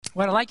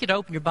Well, I'd like you to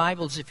open your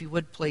Bibles, if you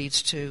would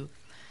please, to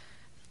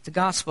the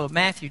Gospel of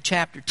Matthew,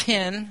 chapter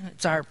 10.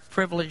 It's our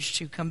privilege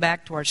to come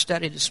back to our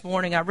study this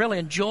morning. I really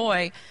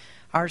enjoy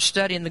our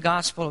study in the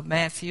Gospel of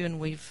Matthew, and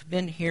we've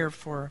been here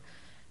for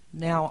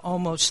now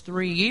almost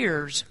 3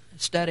 years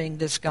studying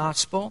this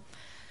Gospel.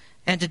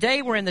 And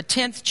today we're in the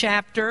 10th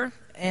chapter,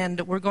 and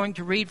we're going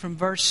to read from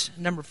verse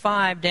number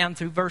 5 down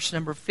through verse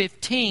number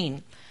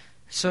 15.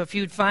 So if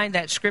you'd find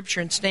that scripture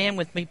and stand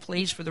with me,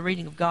 please, for the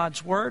reading of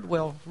God's Word.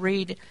 We'll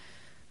read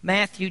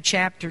Matthew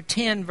chapter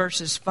 10,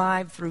 verses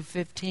 5 through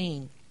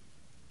 15.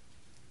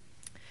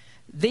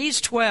 These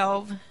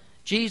 12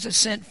 Jesus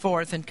sent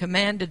forth and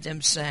commanded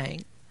them,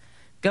 saying,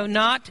 Go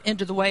not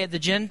into the way of the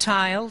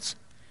Gentiles,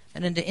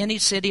 and into any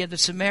city of the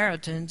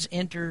Samaritans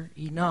enter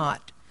ye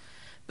not.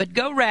 But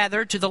go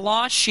rather to the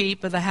lost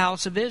sheep of the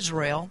house of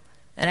Israel,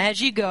 and as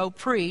ye go,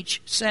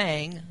 preach,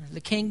 saying,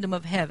 The kingdom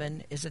of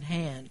heaven is at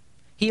hand.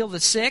 Heal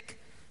the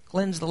sick,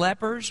 cleanse the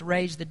lepers,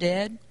 raise the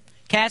dead,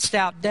 cast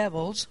out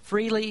devils.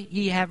 Freely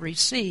ye have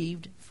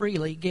received,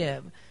 freely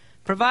give.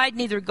 Provide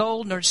neither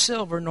gold nor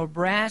silver nor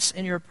brass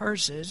in your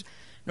purses,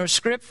 nor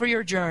scrip for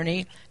your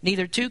journey,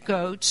 neither 2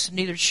 coats,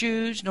 neither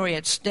shoes, nor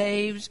yet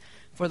staves,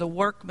 for the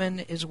workman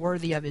is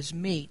worthy of his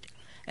meat.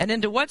 And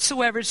into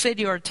whatsoever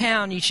city or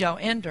town ye shall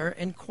enter,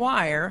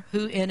 inquire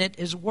who in it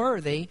is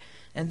worthy,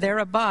 and there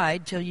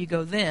abide till ye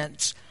go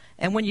thence.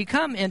 And when ye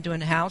come into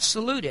an house,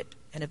 salute it.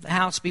 And if the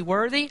house be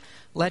worthy,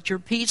 let your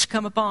peace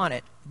come upon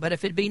it. But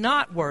if it be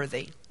not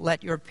worthy,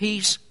 let your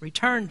peace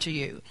return to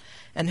you.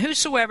 And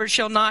whosoever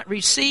shall not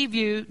receive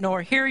you,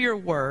 nor hear your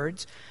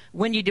words,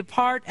 when you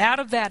depart out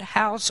of that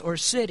house or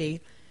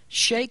city,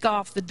 shake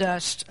off the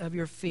dust of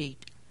your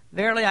feet.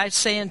 Verily I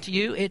say unto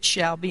you, it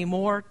shall be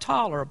more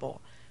tolerable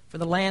for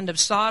the land of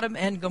Sodom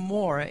and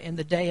Gomorrah in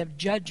the day of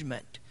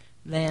judgment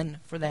than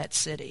for that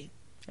city.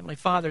 Heavenly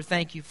Father,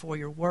 thank you for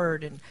your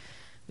word, and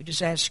we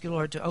just ask you,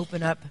 Lord, to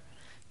open up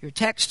your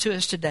text to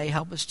us today.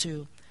 Help us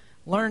to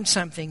learn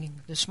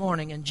something this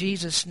morning. In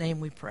Jesus'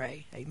 name we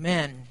pray.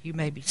 Amen. You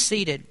may be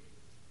seated.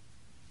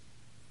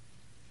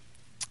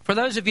 For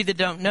those of you that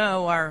don't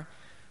know, our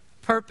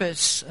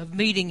purpose of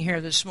meeting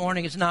here this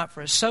morning is not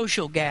for a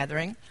social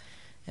gathering.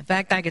 In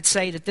fact, I could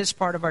say that this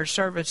part of our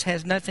service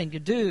has nothing to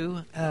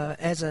do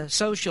as a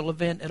social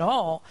event at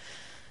all.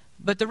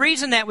 But the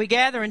reason that we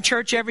gather in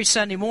church every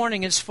Sunday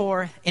morning is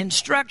for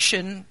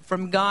instruction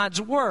from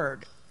God's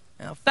Word.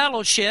 Now,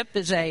 fellowship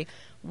is a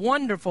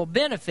wonderful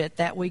benefit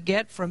that we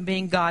get from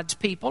being God's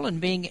people and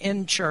being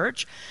in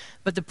church.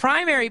 But the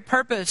primary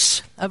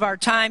purpose of our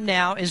time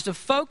now is to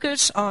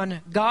focus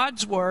on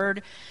God's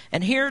Word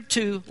and here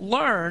to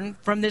learn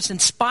from this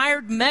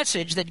inspired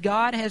message that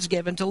God has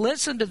given, to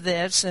listen to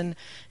this and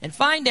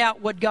find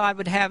out what God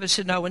would have us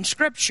to know in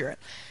Scripture.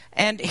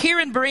 And here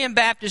in Berean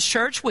Baptist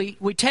Church,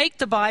 we take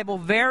the Bible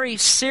very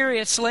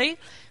seriously.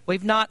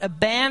 We've not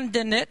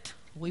abandoned it.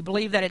 We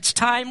believe that it's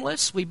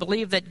timeless. We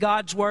believe that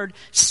God's Word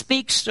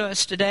speaks to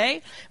us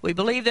today. We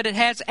believe that it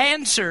has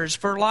answers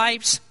for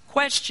life's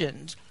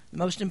questions, the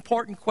most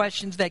important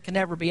questions that can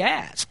ever be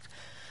asked.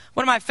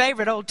 One of my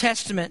favorite Old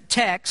Testament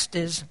texts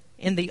is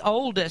in the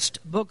oldest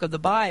book of the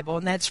Bible,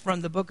 and that's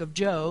from the book of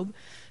Job.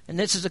 And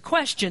this is a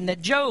question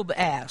that Job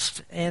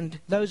asked. And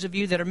those of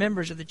you that are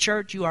members of the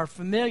church, you are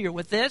familiar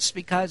with this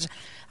because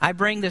I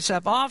bring this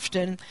up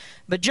often.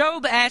 But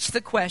Job asked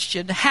the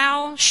question,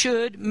 how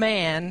should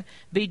man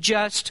be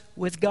just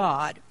with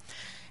God?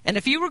 And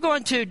if you were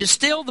going to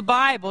distill the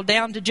Bible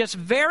down to just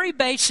very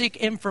basic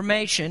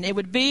information, it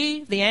would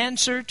be the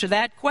answer to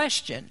that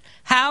question.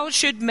 How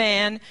should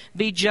man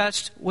be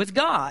just with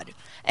God?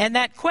 And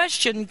that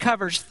question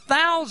covers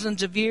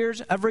thousands of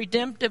years of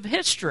redemptive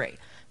history.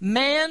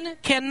 Man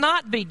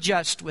cannot be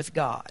just with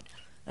God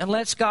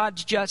unless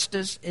God's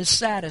justice is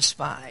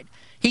satisfied.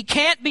 He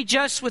can't be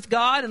just with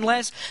God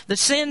unless the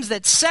sins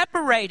that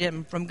separate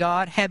him from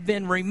God have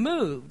been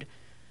removed.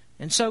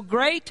 And so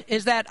great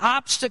is that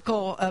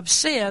obstacle of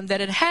sin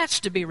that it has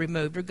to be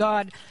removed, or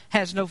God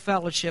has no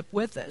fellowship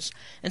with us.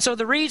 And so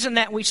the reason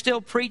that we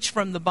still preach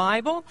from the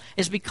Bible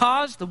is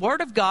because the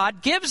Word of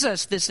God gives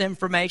us this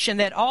information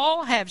that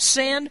all have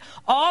sinned,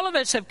 all of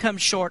us have come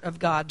short of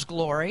God's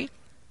glory.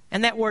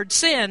 And that word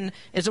sin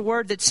is a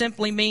word that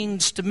simply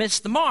means to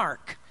miss the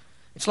mark.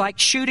 It's like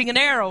shooting an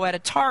arrow at a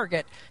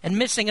target and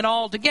missing it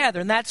altogether.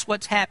 And that's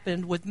what's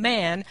happened with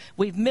man.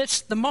 We've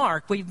missed the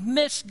mark. We've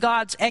missed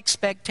God's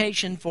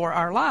expectation for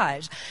our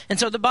lives. And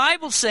so the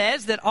Bible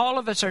says that all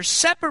of us are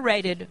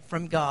separated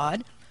from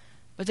God,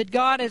 but that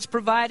God has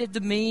provided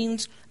the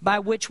means by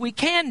which we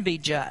can be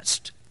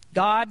just.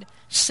 God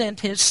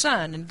sent his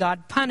Son, and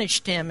God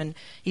punished him, and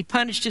he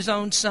punished his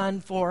own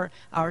Son for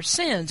our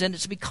sins. And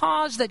it's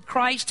because that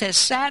Christ has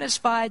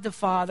satisfied the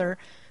Father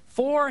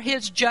for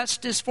his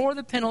justice, for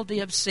the penalty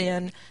of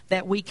sin,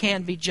 that we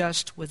can be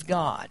just with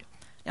God.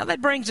 Now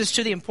that brings us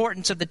to the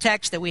importance of the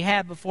text that we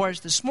have before us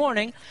this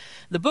morning.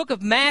 The book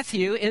of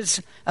Matthew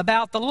is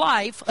about the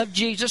life of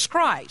Jesus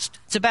Christ.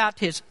 It's about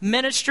his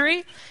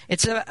ministry.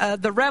 It's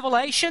the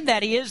revelation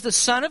that he is the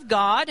Son of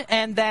God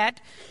and that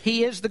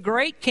he is the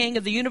great King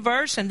of the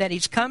universe and that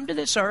he's come to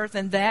this earth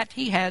and that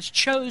he has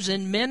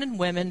chosen men and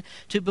women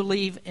to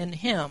believe in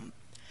him.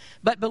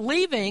 But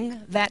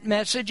believing that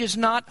message is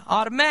not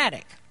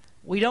automatic.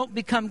 We don't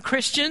become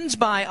Christians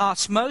by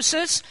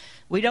osmosis.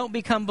 We don't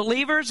become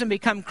believers and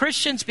become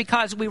Christians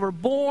because we were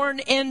born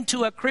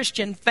into a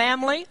Christian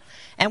family.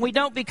 And we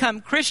don't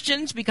become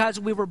Christians because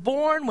we were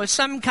born with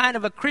some kind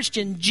of a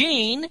Christian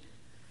gene.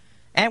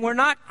 And we're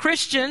not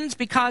Christians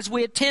because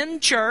we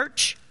attend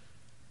church.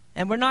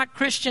 And we're not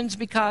Christians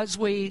because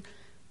we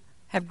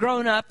have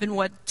grown up in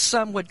what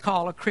some would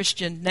call a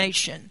Christian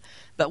nation.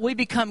 But we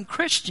become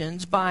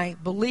Christians by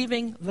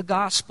believing the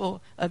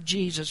gospel of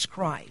Jesus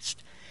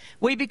Christ.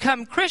 We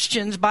become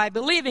Christians by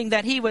believing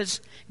that he was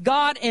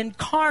God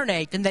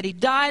incarnate and that he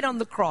died on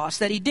the cross,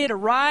 that he did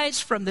arise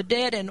from the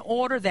dead in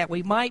order that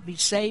we might be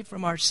saved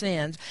from our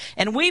sins.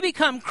 And we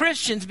become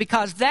Christians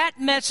because that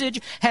message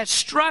has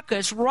struck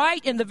us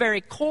right in the very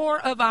core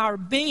of our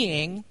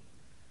being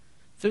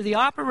through the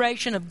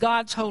operation of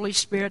God's Holy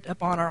Spirit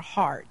upon our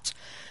hearts.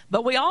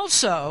 But we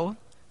also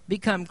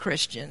become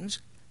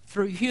Christians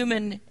through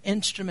human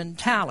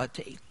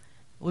instrumentality.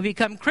 We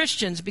become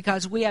Christians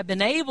because we have been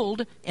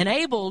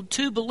enabled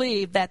to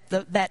believe that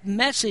that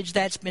message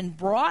that's been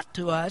brought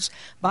to us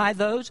by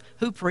those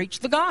who preach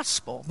the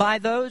gospel, by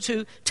those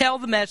who tell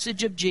the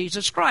message of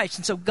Jesus Christ.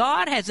 And so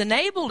God has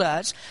enabled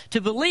us to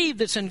believe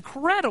this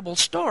incredible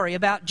story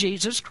about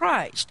Jesus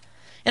Christ.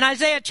 In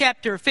Isaiah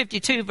chapter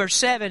 52, verse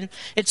 7,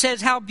 it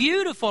says, "How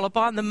beautiful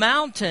upon the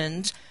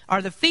mountains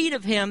are the feet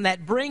of him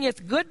that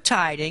bringeth good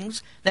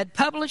tidings, that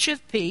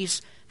publisheth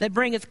peace, that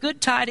bringeth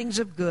good tidings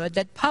of good,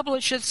 that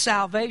publisheth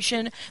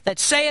salvation, that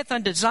saith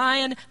unto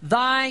Zion,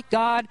 Thy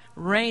God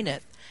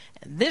reigneth."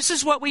 And this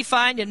is what we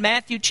find in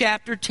Matthew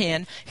chapter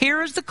 10.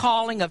 Here is the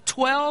calling of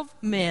 12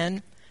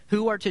 men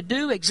who are to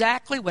do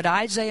exactly what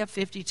Isaiah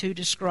 52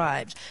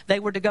 describes. They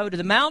were to go to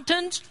the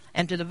mountains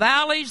and to the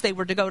valleys. They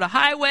were to go to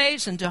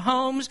highways and to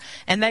homes.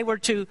 And they were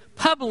to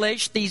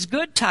publish these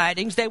good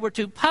tidings. They were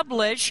to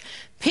publish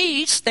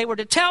peace. They were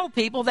to tell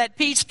people that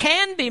peace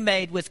can be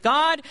made with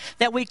God,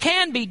 that we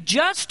can be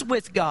just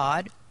with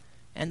God.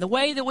 And the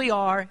way that we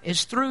are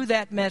is through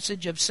that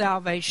message of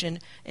salvation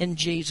in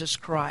Jesus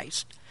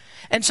Christ.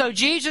 And so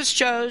Jesus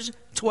chose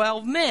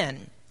 12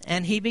 men,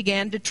 and he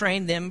began to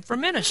train them for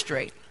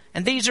ministry.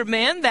 And these are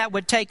men that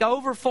would take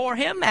over for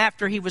him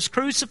after he was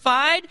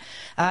crucified,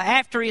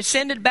 after he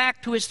ascended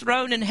back to his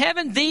throne in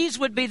heaven. These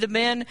would be the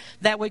men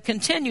that would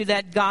continue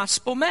that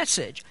gospel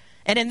message.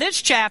 And in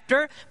this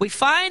chapter, we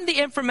find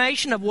the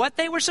information of what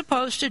they were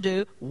supposed to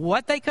do,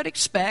 what they could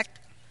expect,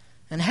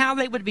 and how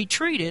they would be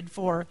treated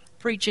for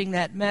preaching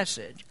that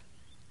message.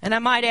 And I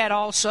might add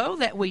also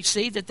that we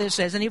see that this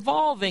is an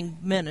evolving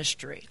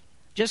ministry.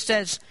 Just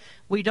as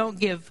we don't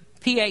give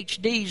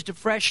PhDs to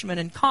freshmen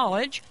in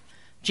college,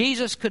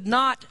 Jesus could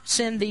not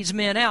send these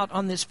men out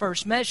on this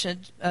first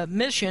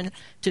mission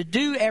to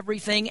do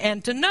everything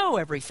and to know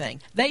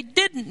everything. They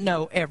didn't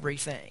know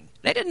everything.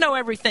 They didn't know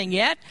everything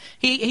yet.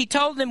 He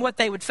told them what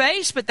they would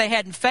face, but they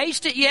hadn't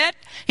faced it yet.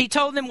 He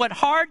told them what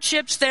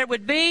hardships there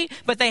would be,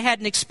 but they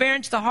hadn't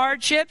experienced the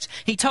hardships.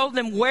 He told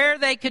them where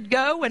they could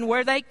go and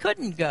where they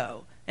couldn't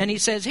go. And he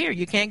says, here,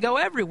 you can't go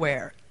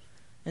everywhere.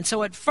 And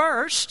so at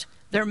first,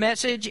 their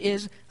message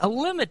is a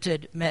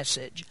limited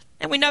message.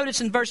 And we notice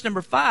in verse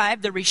number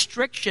 5 the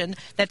restriction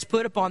that's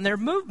put upon their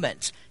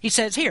movements. He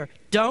says here,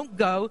 don't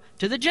go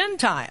to the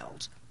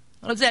Gentiles.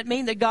 Well, does that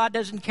mean that God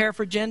doesn't care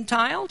for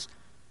Gentiles?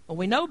 Well,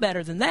 we know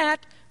better than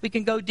that. We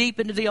can go deep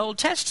into the Old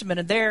Testament,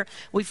 and there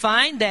we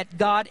find that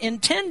God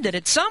intended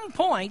at some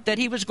point that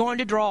he was going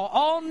to draw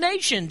all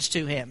nations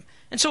to him.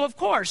 And so, of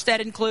course, that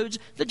includes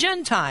the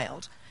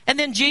Gentiles. And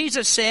then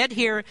Jesus said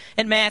here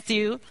in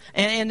Matthew,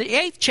 in the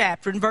 8th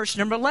chapter, in verse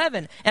number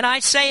 11, "And I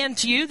say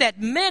unto you that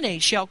many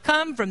shall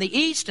come from the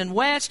east and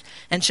west,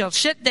 and shall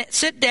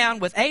sit down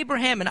with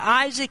Abraham and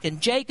Isaac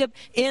and Jacob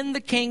in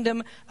the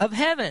kingdom of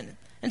heaven."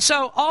 And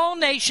so all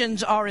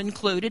nations are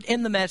included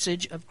in the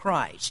message of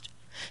Christ.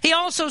 He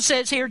also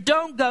says here,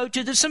 don't go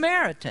to the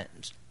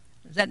Samaritans.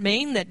 Does that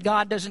mean that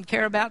God doesn't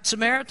care about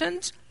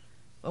Samaritans?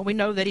 Well, we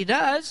know that he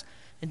does.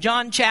 In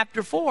John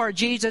chapter 4,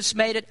 Jesus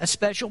made it a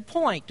special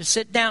point to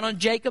sit down on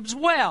Jacob's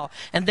well,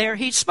 and there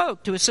he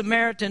spoke to a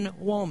Samaritan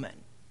woman.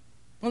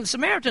 Well, the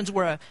Samaritans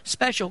were a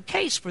special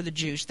case for the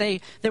Jews.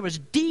 There was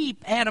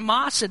deep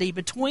animosity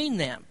between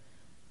them.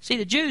 See,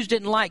 the Jews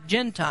didn't like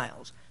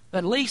Gentiles, but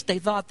at least they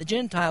thought the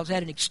Gentiles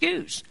had an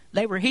excuse.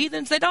 They were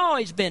heathens. They'd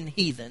always been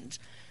heathens.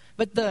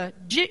 But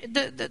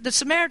the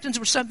Samaritans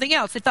were something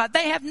else. They thought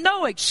they have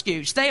no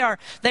excuse. They are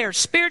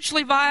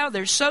spiritually vile.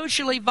 They're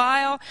socially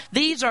vile.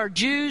 These are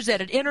Jews that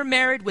had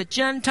intermarried with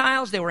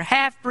Gentiles. They were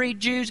half-breed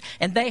Jews,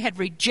 and they had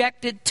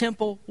rejected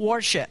temple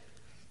worship.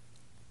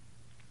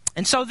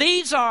 And so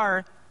these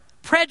are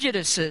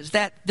prejudices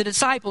that the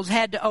disciples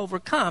had to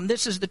overcome.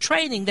 This is the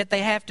training that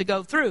they have to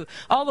go through.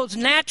 All those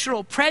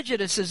natural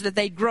prejudices that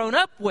they'd grown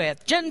up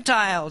with,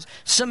 Gentiles,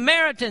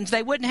 Samaritans,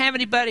 they wouldn't have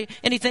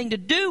anything to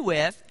do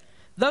with.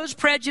 Those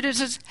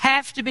prejudices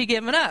have to be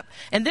given up.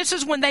 And this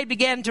is when they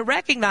began to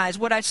recognize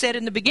what I said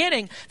in the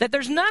beginning, that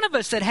there's none of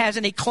us that has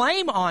any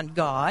claim on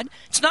God.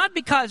 It's not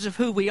because of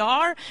who we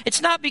are.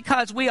 It's not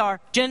because we are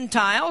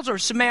Gentiles or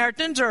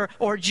Samaritans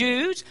or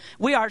Jews.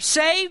 We are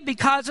saved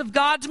because of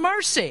God's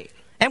mercy.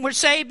 And we're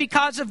saved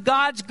because of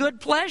God's good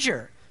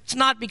pleasure. It's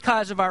not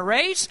because of our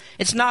race.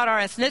 It's not our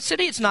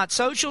ethnicity. It's not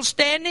social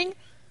standing.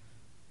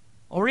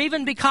 Or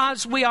even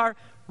because we are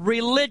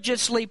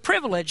religiously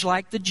privileged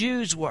like the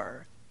Jews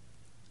were.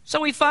 So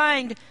we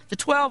find the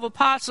 12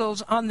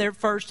 apostles on their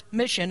first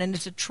mission, and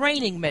it's a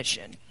training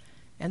mission.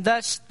 And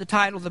thus the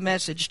title of the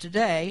message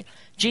today,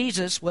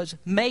 Jesus was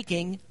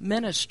making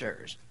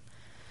ministers.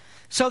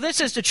 So this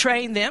is to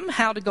train them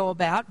how to go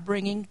about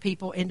bringing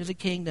people into the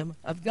kingdom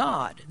of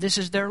God. This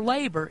is their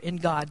labor in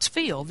God's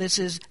field. This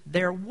is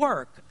their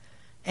work.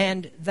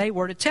 And they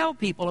were to tell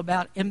people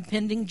about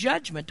impending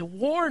judgment, to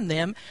warn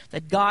them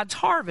that God's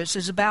harvest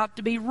is about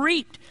to be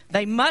reaped.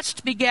 They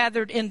must be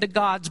gathered into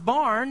God's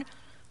barn,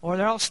 or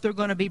else they're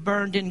going to be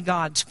burned in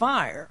God's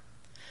fire.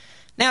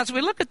 Now, as we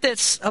look at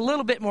this a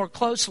little bit more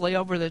closely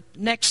over the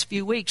next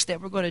few weeks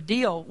that we're going to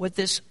deal with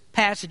this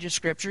passage of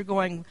Scripture, we're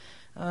going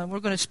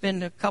to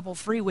spend a couple,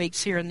 3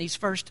 weeks here in these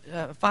first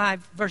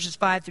verses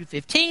 5 through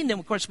 15. Then,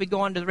 of course, we go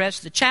on to the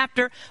rest of the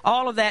chapter.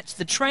 All of that's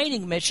the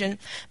training mission.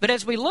 But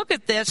as we look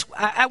at this,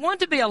 I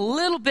want to be a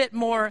little bit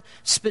more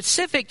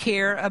specific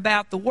here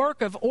about the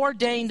work of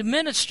ordained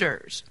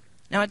ministers.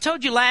 Now, I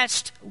told you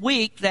last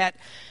week that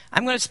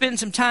I'm going to spend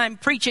some time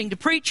preaching to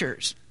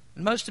preachers.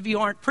 Most of you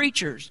aren't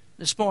preachers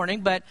this morning,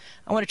 but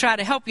I want to try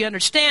to help you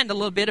understand a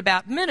little bit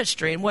about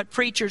ministry and what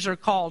preachers are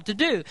called to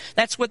do.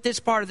 That's what this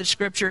part of the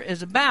Scripture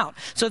is about.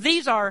 So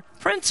these are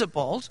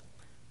principles,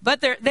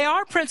 but they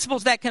are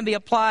principles that can be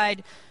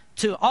applied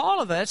to all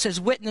of us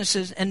as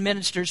witnesses and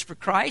ministers for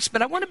Christ.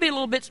 But I want to be a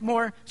little bit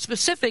more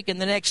specific in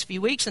the next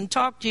few weeks and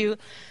talk to you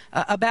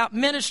about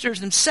ministers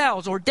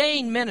themselves,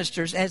 ordained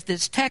ministers, as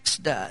this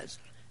text does.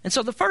 And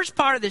so the first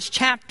part of this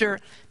chapter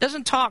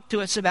doesn't talk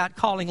to us about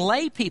calling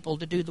lay people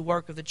to do the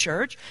work of the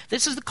church.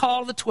 This is the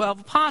call of the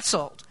 12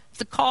 apostles. It's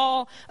the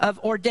call of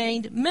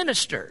ordained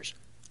ministers.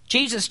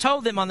 Jesus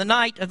told them on the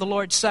night of the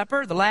Lord's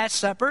Supper, the Last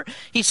Supper,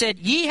 he said,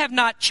 "Ye have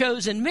not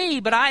chosen me,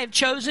 but I have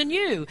chosen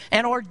you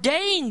and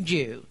ordained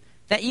you,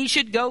 that ye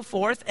should go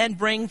forth and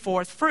bring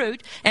forth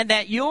fruit, and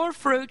that your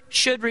fruit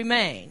should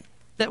remain,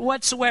 that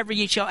whatsoever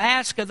ye shall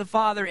ask of the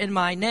Father in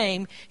my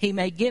name, he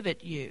may give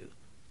it you."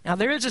 Now,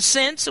 there is a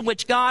sense in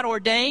which God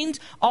ordains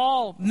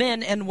all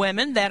men and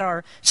women that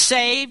are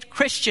saved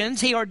Christians.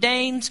 He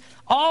ordains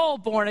all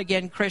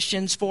born-again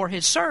Christians for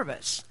his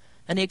service.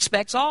 And he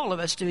expects all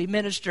of us to be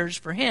ministers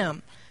for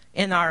him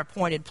in our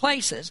appointed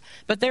places.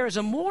 But there is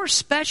a more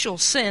special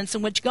sense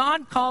in which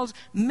God calls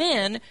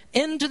men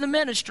into the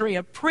ministry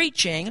of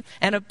preaching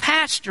and of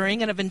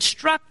pastoring and of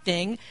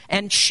instructing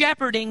and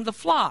shepherding the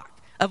flock,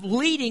 of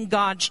leading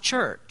God's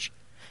church.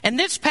 And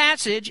this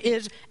passage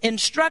is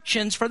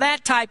instructions for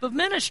that type of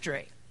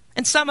ministry.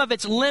 And some of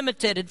it's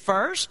limited at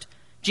first.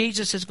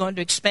 Jesus is going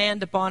to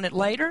expand upon it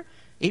later.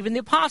 Even the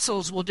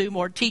apostles will do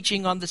more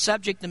teaching on the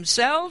subject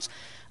themselves.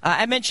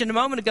 I mentioned a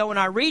moment ago in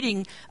our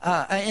reading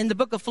in the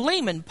book of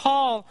Philemon,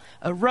 Paul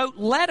wrote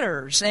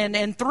letters,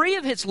 and 3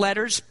 of his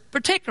letters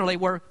particularly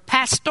were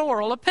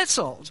pastoral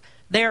epistles.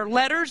 They are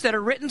letters that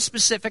are written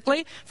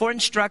specifically for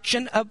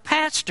instruction of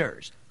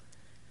pastors.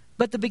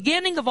 But the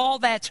beginning of all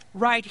that's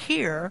right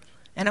here.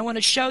 And I want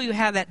to show you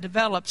how that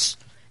develops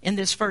in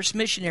this first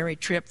missionary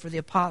trip for the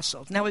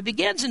apostles. Now, it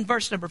begins in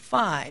verse number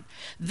 5.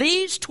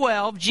 "These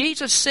 12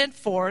 Jesus sent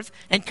forth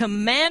and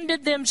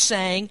commanded them,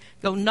 saying,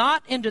 Go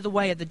not into the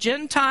way of the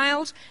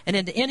Gentiles, and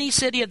into any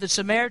city of the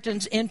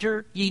Samaritans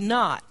enter ye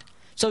not."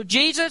 So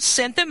Jesus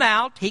sent them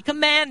out. He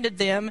commanded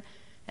them.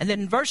 And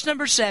then in verse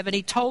number 7,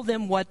 he told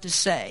them what to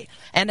say.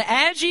 "And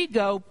as ye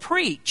go,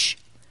 preach,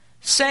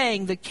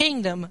 saying, The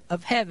kingdom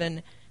of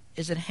heaven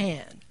is at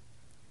hand."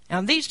 Now,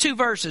 these 2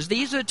 verses,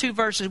 these are the 2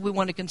 verses we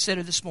want to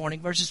consider this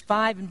morning, verse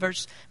 5 and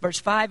verse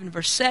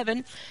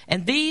 7.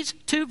 And these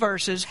 2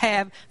 verses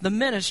have the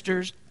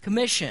minister's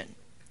commission.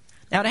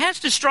 Now, it has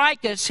to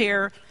strike us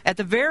here at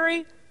the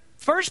very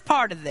first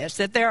part of this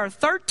that there are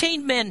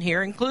 13 men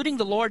here, including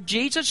the Lord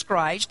Jesus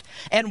Christ,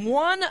 and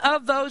one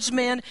of those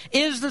men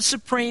is the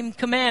supreme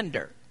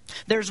commander.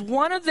 There's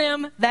one of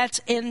them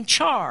that's in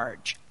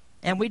charge.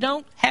 And we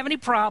don't have any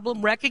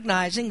problem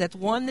recognizing that the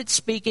one that's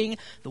speaking,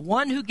 the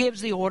one who gives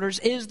the orders,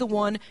 is the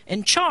one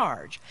in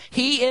charge.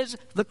 He is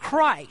the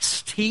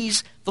Christ.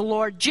 He's the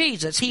Lord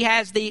Jesus. He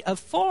has the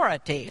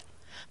authority.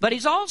 But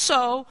he's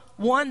also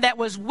one that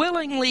was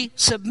willingly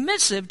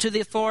submissive to the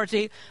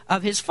authority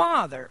of his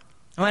Father.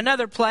 In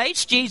another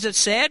place, Jesus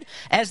said,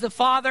 "As the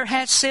Father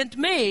has sent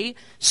me,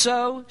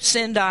 so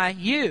send I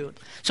you."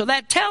 So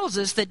that tells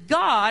us that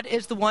God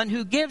is the one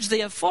who gives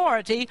the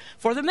authority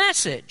for the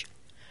message.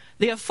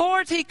 The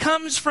authority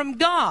comes from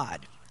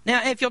God.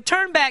 Now, if you'll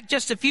turn back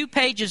just a few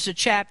pages to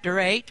chapter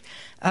 8,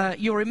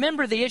 you'll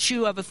remember the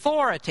issue of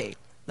authority.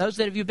 Those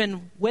that have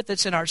been with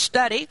us in our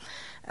study,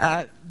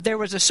 there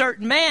was a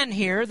certain man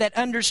here that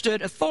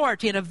understood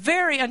authority in a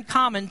very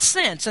uncommon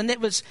sense, and it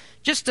was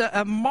just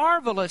a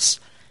marvelous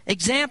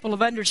example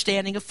of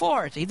understanding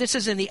authority. This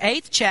is in the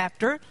 8th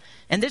chapter,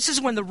 and this is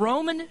when the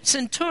Roman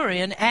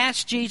centurion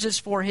asked Jesus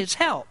for his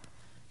help.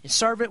 His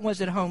servant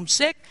was at home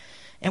sick,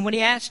 and when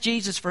he asked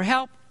Jesus for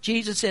help,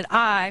 Jesus said,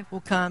 I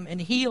will come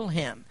and heal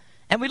him.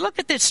 And we look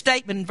at this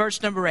statement in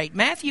verse number 8.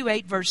 Matthew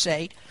 8, verse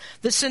 8.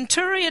 The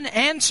centurion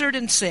answered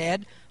and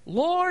said,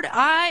 Lord,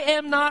 I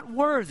am not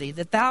worthy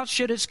that thou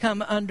shouldest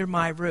come under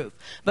my roof,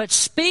 but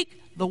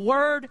speak the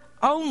word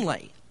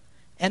only,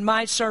 and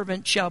my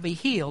servant shall be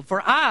healed.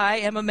 For I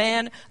am a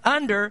man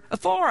under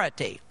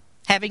authority,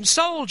 having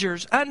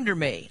soldiers under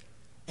me.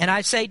 And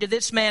I say to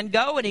this man,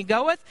 go, and he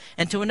goeth,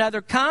 and to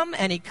another, come,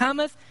 and he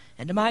cometh,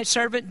 and to my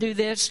servant, do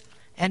this,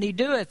 and he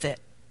doeth it.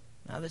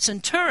 Now the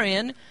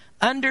centurion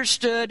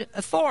understood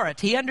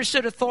authority. He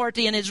understood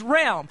authority in his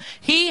realm.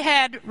 He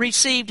had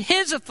received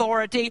his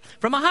authority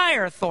from a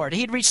higher authority.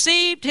 He'd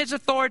received his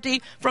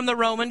authority from the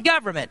Roman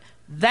government.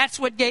 That's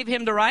what gave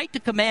him the right to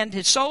command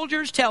his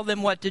soldiers, tell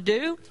them what to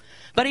do.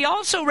 But he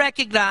also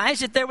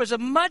recognized that there was a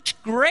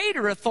much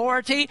greater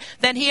authority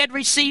than he had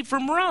received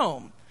from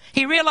Rome.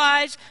 He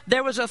realized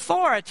there was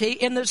authority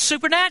in the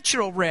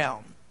supernatural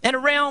realm, in a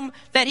realm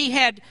that he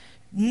had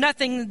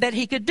nothing that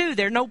he could do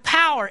there, no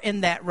power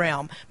in that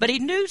realm. But he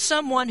knew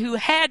someone who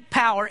had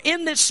power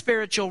in this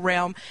spiritual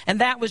realm, and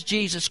that was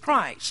Jesus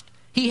Christ.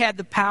 He had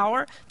the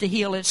power to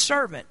heal his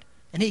servant,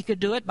 and he could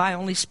do it by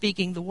only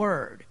speaking the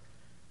word.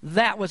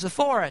 That was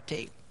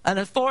authority, an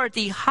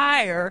authority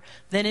higher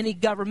than any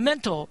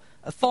governmental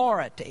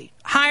authority,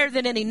 higher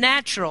than any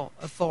natural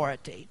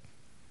authority.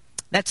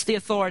 That's the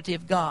authority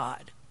of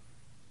God.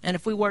 And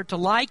if we were to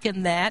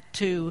liken that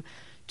to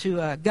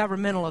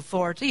governmental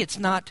authority, it's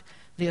not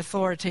the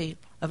authority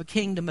of a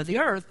kingdom of the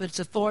earth, but it's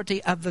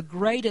authority of the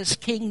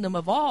greatest kingdom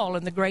of all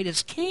and the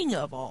greatest king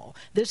of all.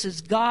 This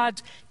is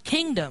God's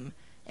kingdom,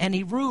 and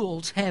he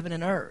rules heaven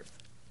and earth.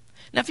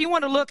 Now, if you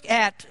want to look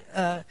at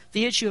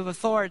the issue of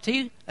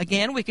authority,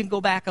 again, we can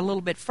go back a little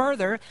bit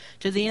further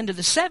to the end of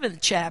the 7th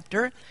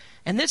chapter,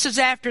 and this is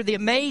after the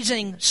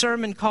amazing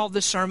sermon called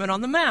the Sermon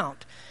on the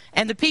Mount.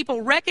 And the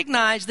people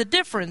recognized the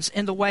difference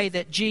in the way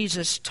that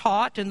Jesus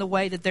taught and the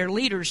way that their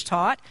leaders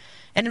taught.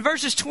 And in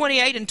verses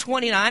 28 and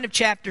 29 of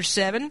chapter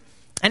 7,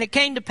 and it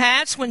came to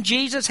pass when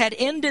Jesus had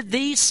ended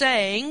these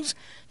sayings,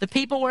 the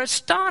people were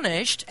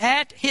astonished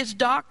at his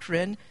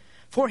doctrine,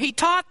 for he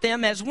taught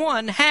them as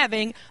one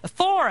having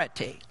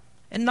authority,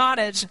 and not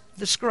as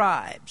the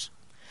scribes.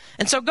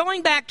 And so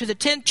going back to the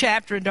 10th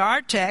chapter into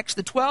our text,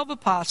 the 12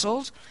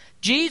 apostles,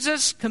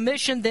 Jesus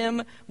commissioned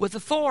them with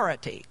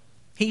authority.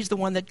 He's the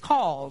one that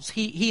calls.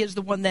 He is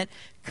the one that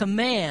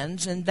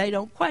commands, and they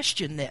don't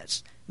question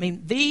this. I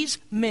mean, these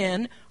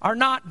men are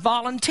not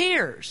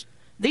volunteers.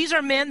 These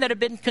are men that have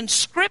been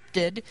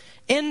conscripted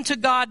into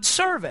God's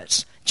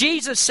service.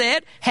 Jesus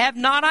said, have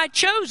not I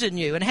chosen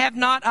you, and have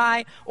not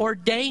I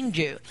ordained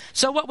you?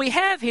 So what we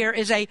have here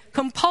is a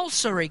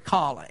compulsory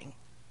calling.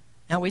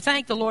 Now we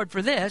thank the Lord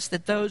for this,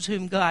 that those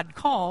whom God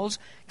calls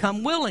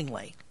come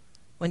willingly.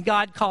 When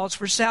God calls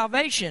for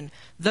salvation,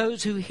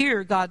 those who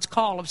hear God's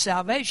call of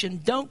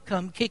salvation don't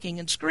come kicking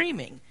and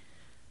screaming.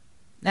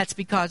 That's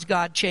because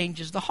God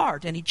changes the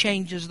heart and he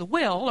changes the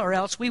will, or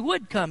else we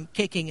would come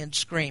kicking and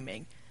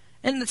screaming.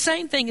 And the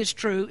same thing is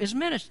true in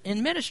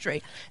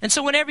ministry. And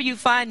so whenever you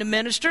find a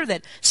minister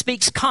that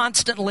speaks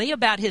constantly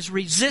about his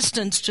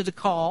resistance to the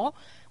call,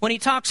 when he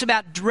talks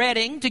about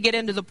dreading to get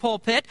into the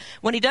pulpit,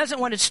 when he doesn't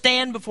want to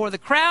stand before the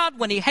crowd,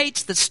 when he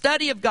hates the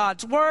study of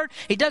God's Word,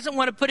 he doesn't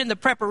want to put in the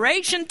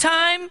preparation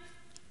time,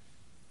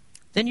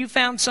 then you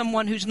found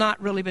someone who's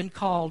not really been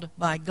called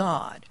by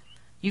God.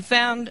 You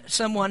found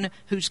someone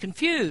who's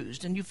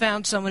confused, and you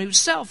found someone who's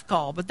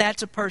self-called, but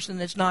that's a person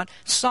that's not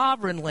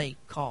sovereignly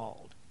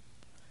called.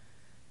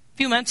 A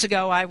few months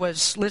ago, I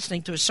was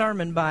listening to a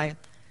sermon by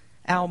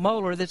Al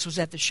Mohler. This was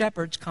at the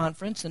Shepherds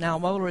Conference, and Al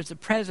Mohler is the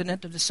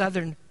president of the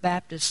Southern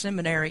Baptist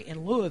Seminary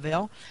in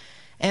Louisville.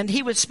 And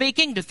he was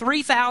speaking to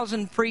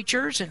 3,000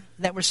 preachers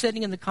that were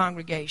sitting in the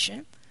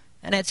congregation.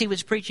 And as he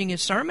was preaching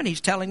his sermon,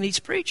 he's telling these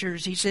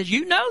preachers, he says,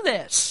 you know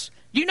this.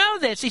 You know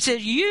this. He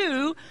says,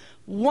 you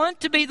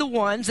want to be the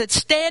ones that's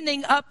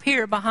standing up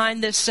here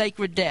behind this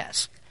sacred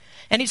desk.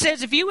 And he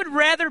says, if you would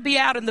rather be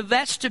out in the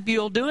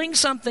vestibule doing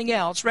something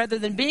else rather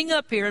than being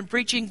up here and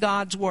preaching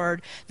God's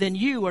Word, then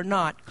you are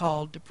not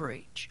called to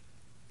preach.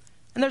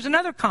 And there's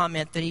another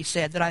comment that he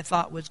said that I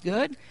thought was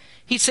good.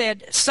 He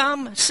said,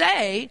 some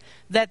say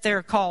that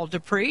they're called to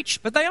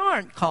preach, but they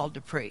aren't called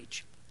to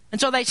preach. And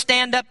so they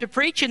stand up to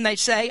preach and they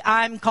say,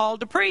 I'm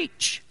called to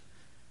preach.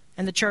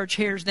 And the church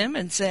hears them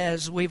and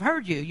says, we've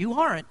heard you. You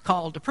aren't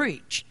called to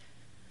preach.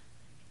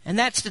 And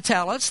that's to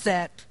tell us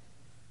that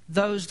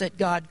those that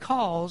God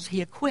calls,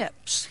 he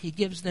equips. He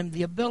gives them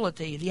the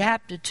ability, the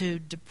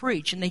aptitude to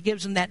preach, and he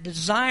gives them that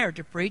desire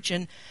to preach,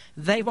 and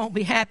they won't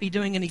be happy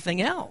doing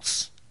anything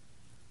else.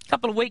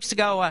 couple of weeks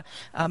ago,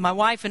 my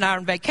wife and I were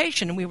on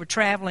vacation, and we were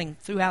traveling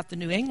throughout the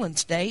New England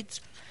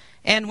states.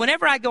 And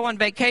whenever I go on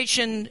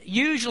vacation,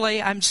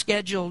 usually I'm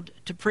scheduled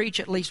to preach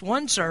at least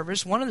one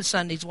service, one of the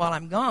Sundays while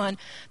I'm gone.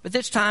 But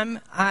this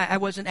time, I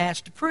wasn't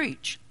asked to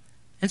preach.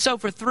 And so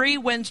for 3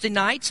 Wednesday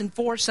nights and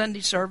 4 Sunday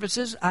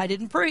services, I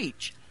didn't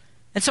preach.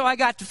 And so I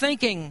got to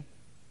thinking,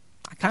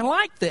 I kind of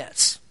like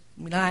this.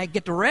 I mean, I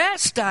get to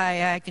rest.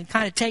 I can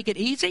kind of take it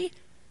easy.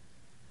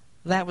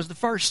 That was the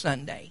first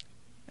Sunday.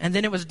 And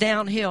then it was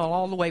downhill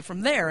all the way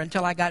from there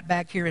until I got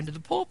back here into the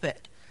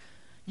pulpit.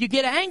 You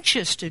get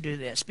anxious to do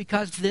this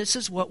because this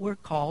is what we're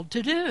called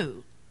to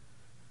do.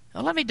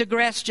 Now, let me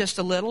digress just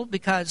a little,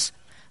 because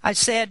I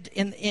said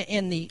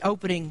in the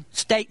opening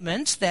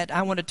statements that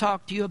I want to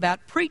talk to you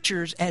about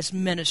preachers as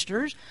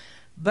ministers.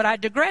 But I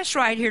digress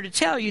right here to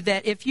tell you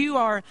that if you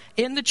are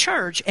in the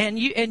church and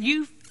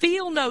you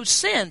feel no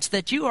sense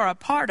that you are a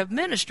part of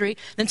ministry,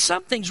 then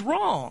something's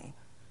wrong.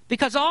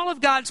 Because all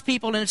of God's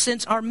people, in a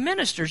sense, are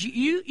ministers.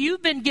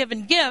 You've been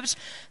given gifts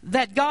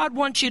that God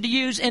wants you to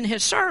use in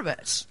His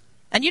service.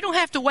 And you don't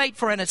have to wait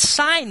for an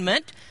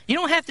assignment. You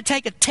don't have to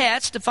take a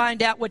test to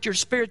find out what your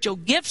spiritual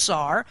gifts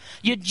are.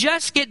 You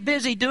just get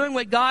busy doing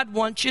what God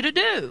wants you to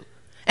do.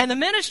 And the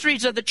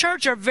ministries of the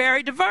church are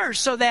very diverse,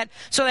 so that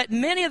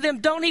many of them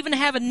don't even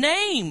have a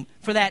name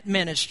for that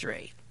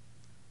ministry.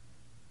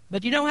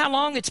 But you know how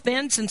long it's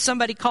been since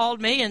somebody called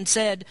me and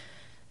said,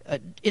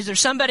 is there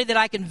somebody that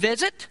I can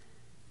visit?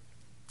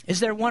 Is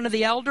there one of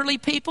the elderly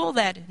people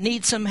that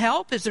needs some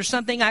help? Is there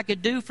something I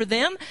could do for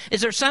them?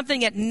 Is there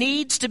something that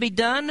needs to be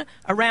done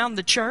around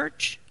the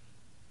church?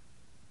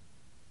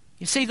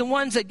 You see, the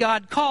ones that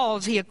God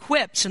calls, He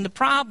equips. And the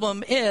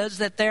problem is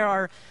that there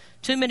are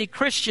too many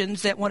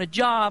Christians that want a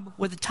job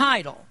with a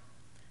title.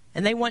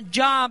 And they want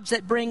jobs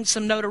that bring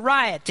some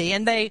notoriety.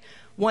 And they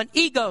want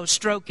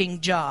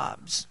ego-stroking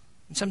jobs.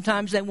 And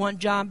sometimes they want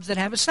jobs that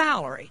have a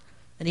salary.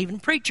 And even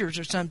preachers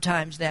are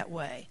sometimes that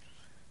way.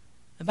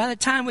 And by the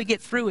time we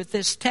get through with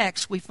this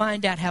text, we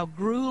find out how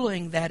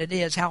grueling that it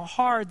is, how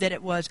hard that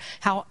it was,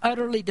 how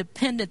utterly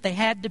dependent they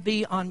had to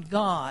be on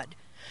God.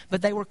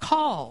 But they were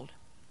called,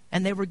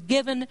 and they were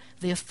given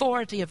the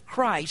authority of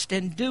Christ,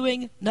 and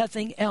doing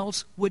nothing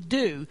else would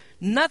do.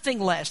 Nothing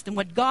less than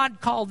what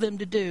God called them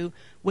to do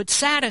would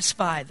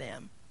satisfy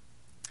them.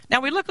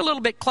 Now we look a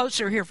little bit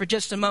closer here for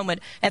just a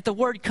moment at the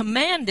word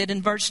commanded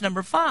in verse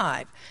number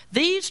 5.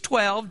 These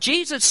 12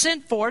 Jesus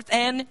sent forth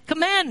and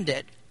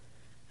commanded.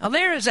 Now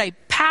there is a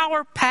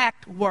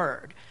power-packed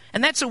word.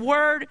 And that's a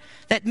word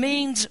that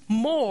means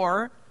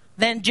more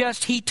than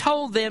just He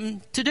told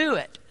them to do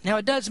it. Now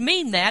it does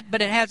mean that,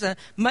 but it has a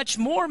much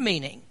more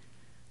meaning.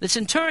 The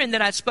centurion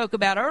that I spoke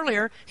about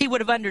earlier, he would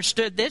have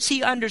understood this.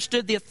 He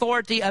understood the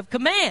authority of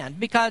command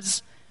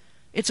because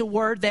it's a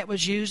word that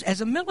was used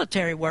as a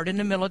military word in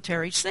the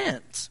military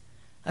sense.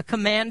 A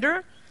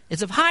commander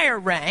is of higher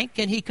rank,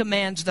 and he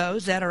commands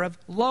those that are of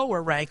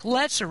lower rank,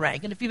 lesser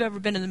rank. And if you've ever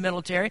been in the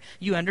military,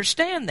 you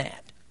understand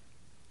that.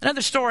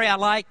 Another story I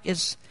like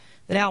is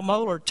that Al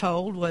Mohler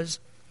told was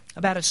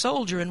about a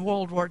soldier in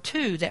World War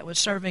II that was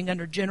serving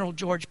under General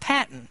George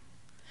Patton.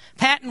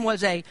 Patton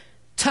was a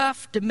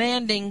tough,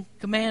 demanding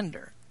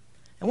commander.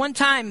 And one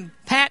time,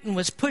 Patton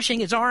was pushing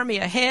his army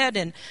ahead,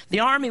 and the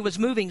army was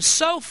moving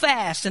so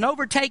fast and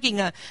overtaking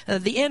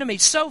the enemy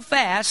so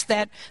fast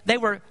that they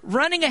were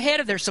running ahead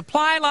of their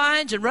supply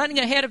lines and running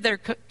ahead of their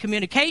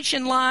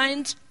communication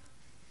lines.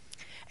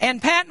 And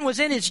Patton was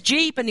in his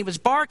Jeep, and he was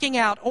barking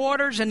out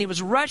orders, and he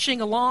was rushing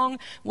along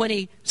when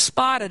he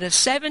spotted a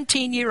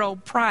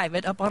 17-year-old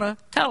private up on a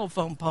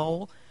telephone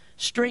pole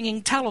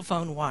stringing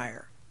telephone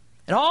wire.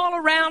 And all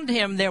around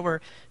him there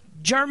were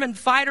German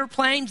fighter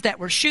planes that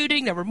were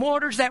shooting. There were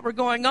mortars that were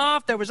going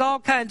off. There was all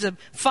kinds of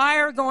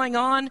fire going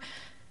on.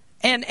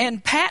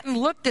 And Patton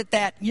looked at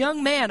that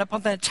young man up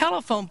on that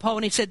telephone pole,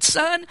 and he said,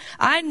 "Son,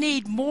 I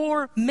need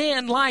more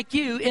men like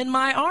you in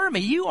my army.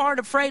 You aren't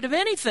afraid of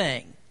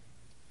anything."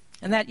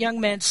 And that young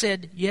man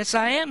said, "Yes,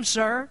 I am,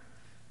 sir."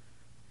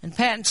 And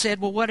Patton said,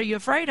 "Well, what are you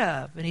afraid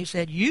of?" And he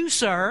said, "You,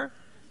 sir."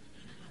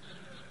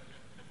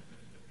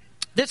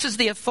 This is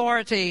the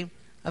authority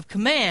of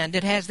command.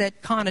 It has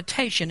that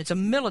connotation. It's a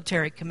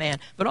military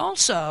command. But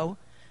also,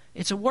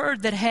 it's a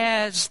word that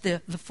has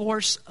the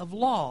force of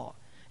law.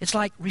 It's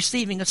like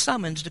receiving a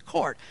summons to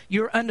court.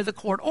 You're under the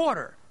court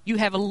order. You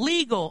have a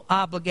legal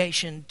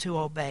obligation to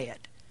obey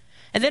it.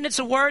 And then it's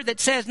a word that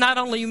says not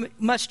only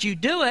must you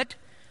do it,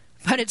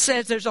 but it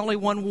says there's only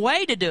one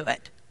way to do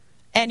it.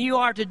 And you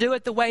are to do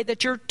it the way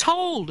that you're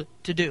told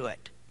to do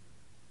it.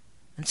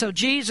 And so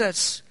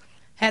Jesus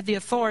had the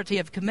authority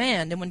of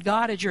command. And when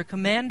God is your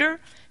commander,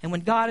 and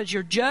when God is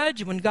your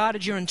judge, and when God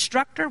is your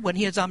instructor, when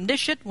He is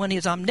omniscient, when He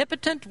is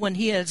omnipotent, when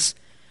He is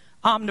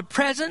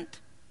omnipresent,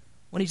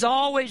 when He's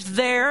always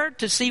there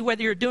to see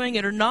whether you're doing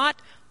it or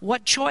not,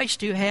 what choice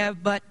do you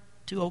have but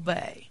to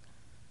obey?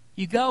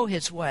 You go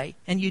His way,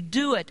 and you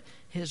do it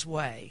His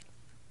way.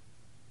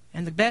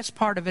 And the best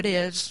part of it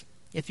is,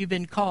 if you've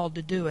been called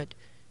to do it,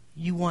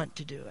 you want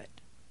to do it.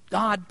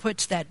 God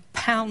puts that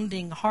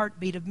pounding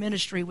heartbeat of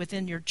ministry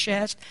within your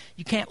chest.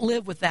 You can't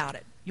live without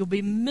it. You'll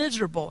be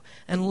miserable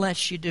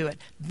unless you do it.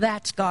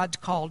 That's God's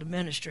call to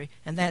ministry,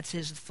 and that's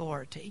his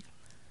authority.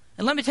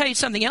 And let me tell you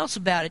something else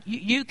about it.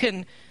 You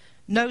can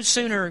no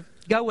sooner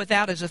go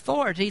without his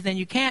authority than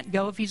you can't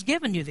go if he's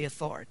given you the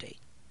authority.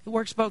 It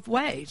works both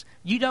ways.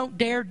 You don't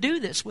dare do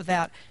this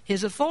without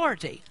his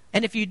authority.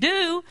 And if you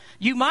do,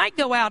 you might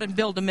go out and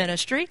build a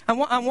ministry.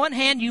 On one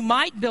hand, you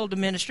might build a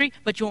ministry,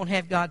 but you won't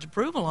have God's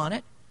approval on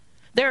it.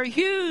 There are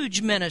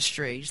huge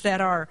ministries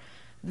that are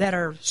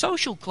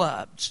social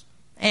clubs,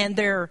 and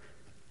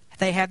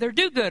they have their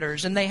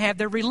do-gooders, and they have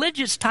their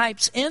religious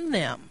types in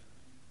them.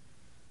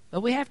 But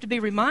we have to be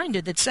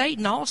reminded that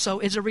Satan also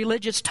is a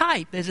religious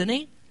type, isn't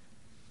he?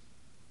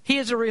 He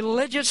is a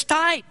religious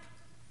type.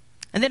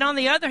 And then on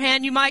the other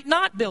hand, you might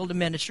not build a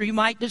ministry. You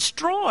might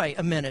destroy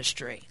a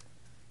ministry.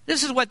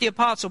 This is what the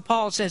Apostle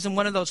Paul says in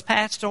one of those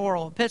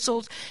pastoral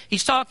epistles.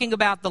 He's talking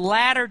about the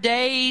latter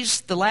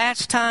days, the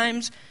last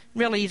times.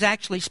 Really, he's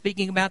actually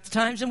speaking about the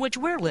times in which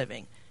we're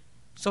living.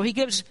 So he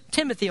gives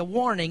Timothy a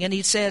warning, and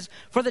he says,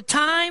 "For the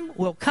time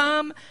will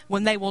come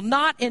when they will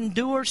not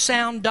endure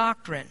sound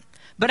doctrine,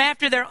 but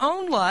after their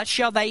own lust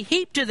shall they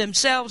heap to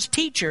themselves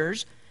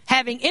teachers,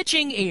 having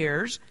itching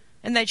ears,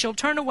 and they shall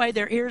turn away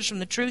their ears from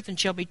the truth and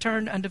shall be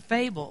turned unto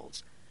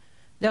fables."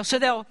 So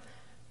they'll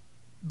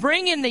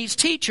bring in these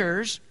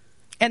teachers,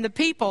 and the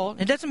people,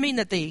 it doesn't mean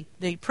that the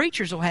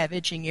preachers will have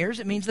itching ears.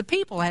 It means the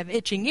people have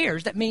itching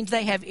ears. That means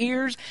they have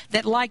ears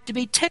that like to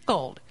be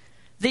tickled.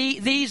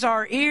 These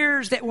are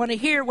ears that want to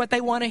hear what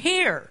they want to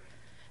hear.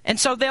 And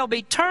so they'll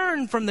be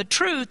turned from the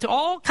truth to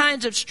all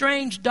kinds of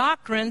strange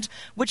doctrines,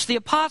 which the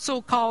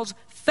apostle calls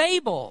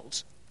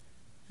fables.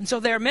 And so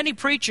there are many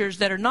preachers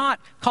that are not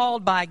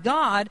called by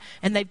God,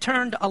 and they've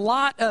turned a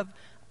lot of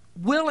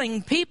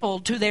willing people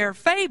to their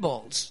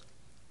fables.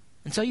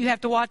 And so you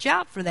have to watch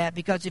out for that,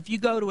 because if you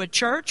go to a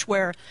church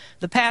where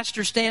the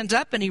pastor stands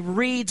up and he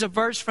reads a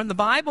verse from the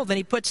Bible, then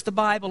he puts the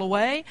Bible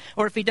away,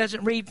 or if he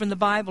doesn't read from the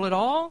Bible at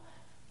all,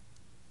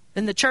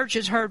 then the church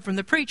has heard from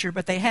the preacher,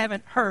 but they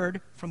haven't heard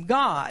from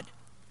God,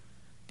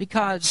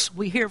 because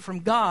we hear from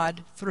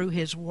God through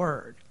his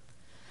word.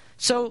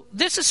 So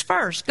this is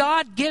first.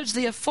 God gives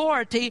the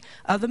authority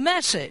of the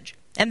message.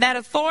 And that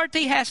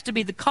authority has to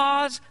be the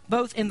cause,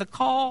 both in the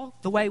call,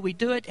 the way we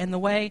do it, and the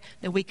way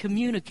that we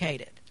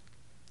communicate it.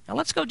 Now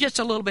let's go just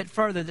a little bit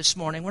further this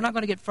morning. We're not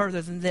going to get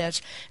further than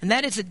this. And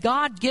that is that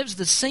God gives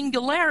the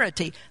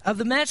singularity of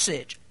the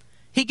message.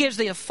 He gives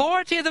the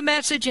authority of the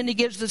message, and he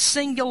gives the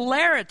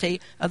singularity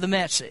of the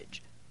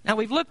message. Now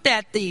we've looked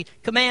at the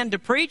command to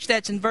preach.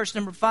 That's in verse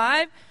number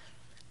 5.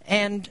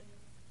 And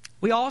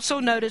we also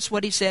notice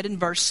what he said in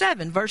verse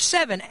 7. Verse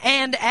 7,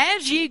 "And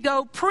as ye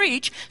go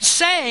preach,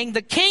 saying,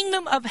 the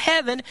kingdom of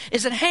heaven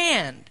is at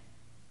hand."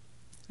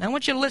 Now I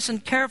want you to listen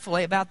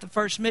carefully about the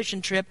first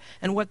mission trip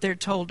and what they're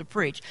told to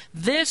preach.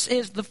 This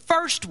is the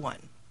first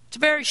one. It's a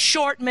very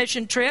short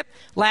mission trip,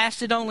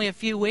 lasted only a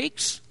few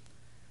weeks.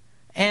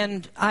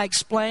 And I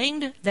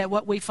explained that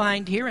what we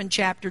find here in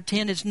chapter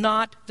 10 is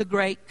not the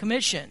Great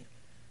Commission.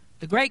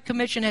 The Great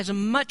Commission has a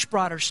much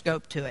broader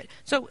scope to it.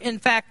 So, in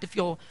fact, if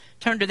you'll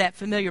turn to that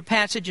familiar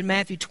passage in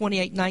Matthew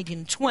 28, 19,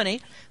 and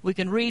 20, we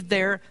can read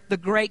there the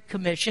Great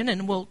Commission,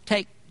 and we'll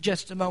take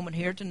just a moment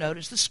here to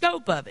notice the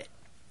scope of it.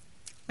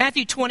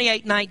 Matthew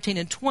 28, 19,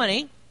 and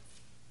 20,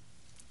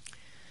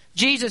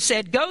 Jesus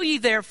said, "Go ye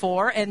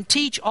therefore and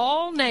teach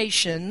all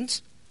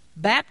nations,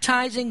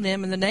 baptizing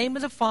them in the name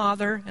of the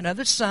Father and of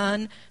the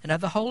Son and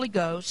of the Holy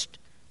Ghost,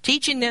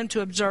 teaching them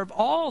to observe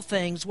all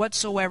things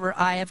whatsoever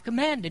I have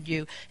commanded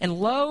you.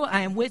 And lo,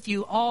 I am with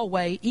you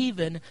always,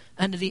 even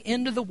unto the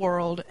end of the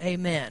world.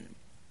 Amen."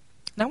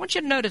 Now I want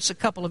you to notice a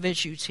couple of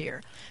issues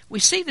here. We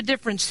see the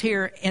difference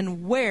here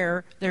in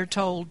where they're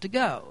told to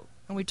go.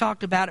 And we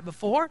talked about it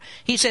before.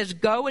 He says,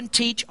 "Go and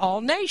teach all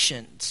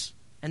nations."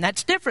 And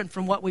that's different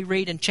from what we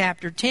read in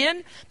chapter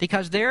 10,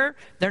 because they're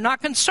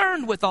not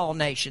concerned with all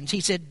nations.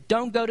 He said,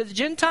 don't go to the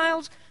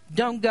Gentiles,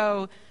 don't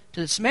go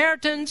to the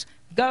Samaritans,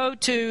 go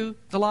to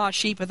the lost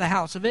sheep of the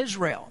house of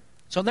Israel.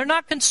 So they're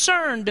not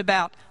concerned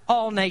about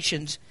all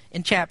nations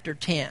in chapter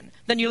 10.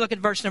 Then you look at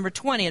verse number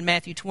 20 in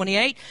Matthew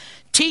 28,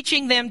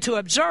 "Teaching them to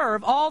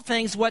observe all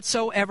things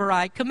whatsoever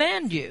I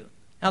command you."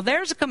 Now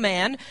there's a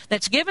command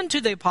that's given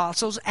to the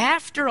apostles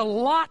after a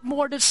lot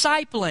more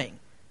discipling.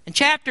 In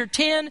chapter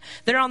 10,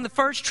 they're on the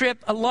first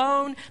trip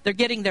alone. They're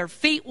getting their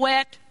feet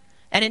wet.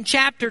 And in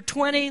chapter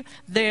 20,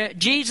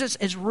 Jesus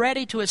is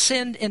ready to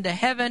ascend into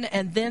heaven,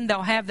 and then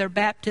they'll have their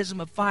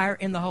baptism of fire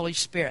in the Holy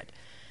Spirit.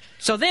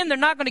 So then they're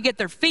not going to get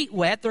their feet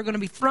wet. They're going to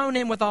be thrown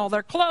in with all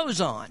their clothes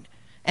on.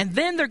 And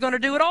then they're going to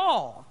do it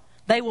all.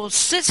 They will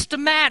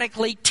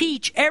systematically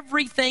teach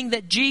everything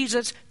that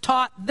Jesus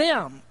taught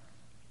them.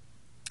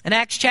 In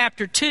Acts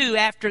chapter 2,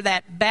 after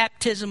that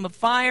baptism of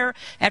fire,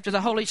 after the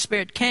Holy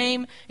Spirit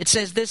came, it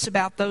says this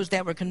about those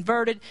that were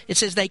converted. It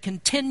says they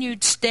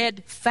continued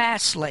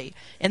steadfastly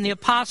in the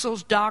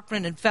apostles'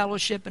 doctrine and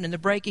fellowship and in the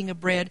breaking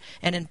of bread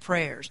and in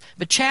prayers.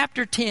 But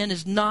chapter 10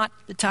 is not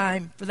the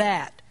time for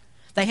that.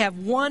 They have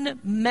one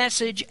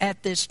message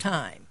at this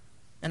time.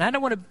 And I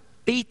don't want to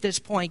beat this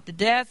point to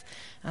death.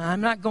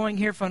 I'm not going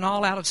here for an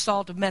all-out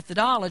assault of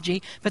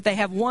methodology, but they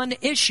have one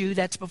issue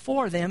that's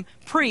before them.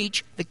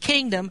 Preach, the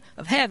kingdom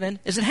of heaven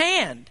is at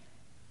hand.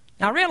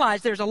 Now, I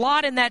realize there's a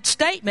lot in that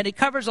statement. It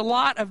covers a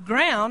lot of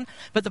ground.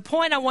 But the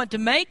point I want to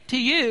make to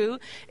you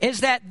is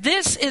that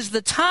this is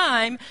the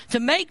time to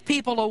make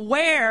people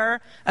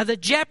aware of the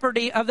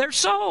jeopardy of their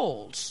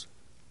souls.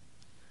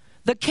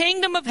 The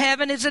kingdom of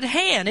heaven is at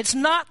hand. It's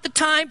not the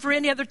time for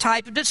any other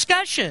type of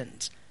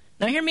discussions.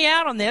 Now, hear me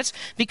out on this,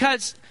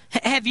 because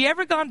have you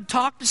ever gone to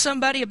talk to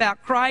somebody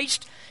about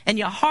Christ and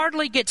you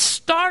hardly get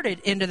started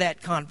into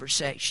that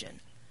conversation?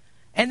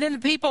 And then the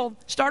people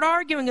start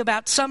arguing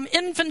about some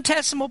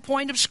infinitesimal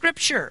point of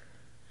Scripture.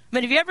 I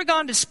mean, have you ever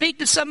gone to speak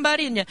to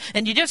somebody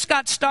and you just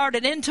got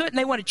started into it and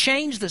they want to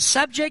change the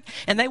subject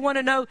and they want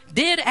to know,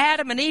 did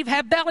Adam and Eve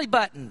have belly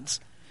buttons?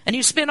 And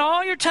you spend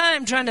all your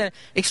time trying to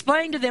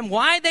explain to them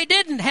why they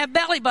didn't have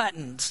belly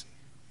buttons.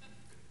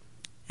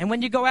 And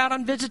when you go out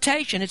on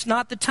visitation, it's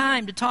not the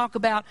time to talk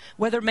about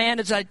whether man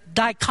is a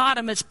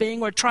dichotomous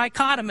being or a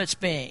trichotomous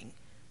being.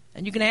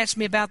 And you can ask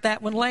me about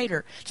that one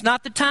later. It's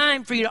not the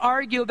time for you to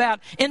argue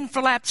about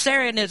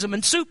infralapsarianism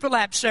and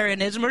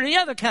supralapsarianism or any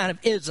other kind of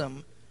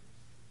ism.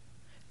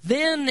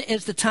 Then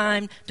is the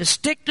time to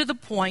stick to the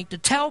point, to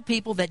tell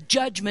people that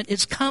judgment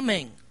is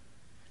coming.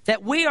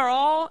 That we are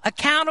all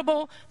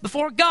accountable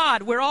before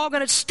God. We're all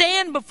going to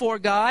stand before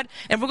God,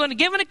 and we're going to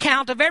give an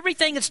account of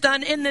everything that's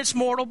done in this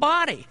mortal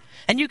body.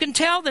 And you can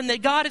tell them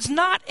that God is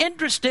not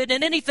interested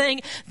in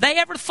anything they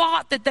ever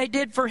thought that they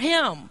did for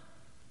Him.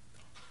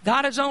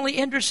 God is only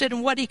interested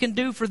in what He can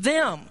do for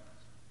them.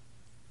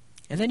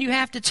 And then you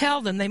have to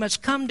tell them they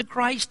must come to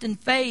Christ in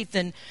faith,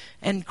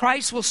 and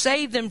Christ will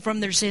save them from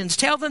their sins.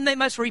 Tell them they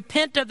must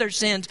repent of their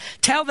sins.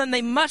 Tell them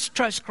they must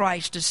trust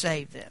Christ to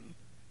save them.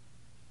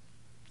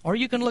 Or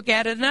you can look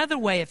at it another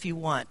way if you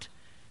want.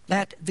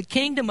 That the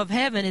kingdom of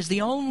heaven is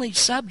the only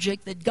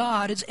subject that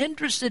God is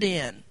interested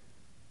in.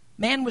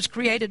 Man was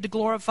created to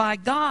glorify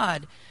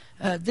God.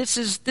 This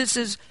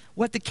is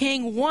what the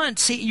king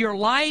wants. Your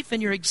life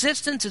and your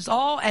existence is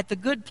all at the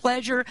good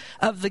pleasure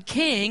of the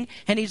king,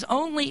 and he's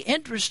only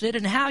interested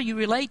in how you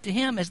relate to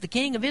him as the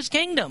king of his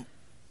kingdom.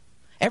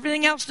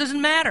 Everything else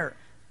doesn't matter.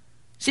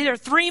 See, there are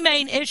three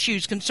main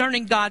issues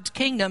concerning God's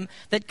kingdom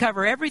that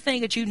cover everything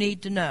that you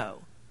need to know.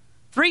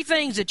 Three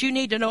things that you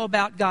need to know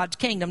about God's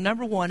kingdom.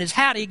 Number one is,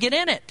 how do you get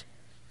in it?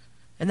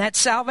 And that's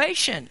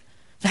salvation.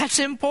 That's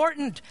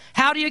important.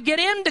 How do you get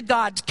into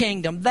God's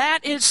kingdom?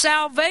 That is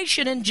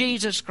salvation in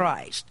Jesus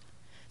Christ.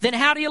 Then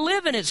how do you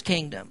live in His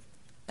kingdom?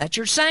 That's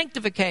your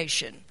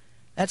sanctification.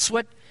 That's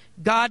what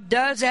God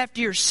does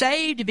after you're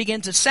saved. He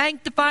begins to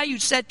sanctify you,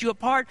 set you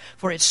apart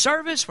for His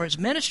service, for His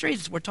ministry,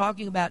 as we're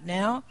talking about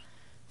now.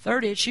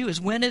 Third issue is,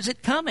 when is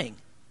it coming?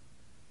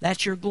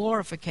 That's your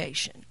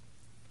glorification.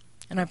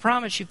 And I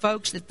promise you,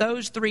 folks, that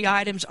those three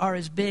items are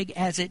as big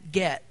as it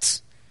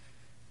gets.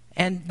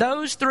 And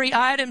those three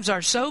items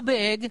are so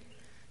big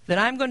that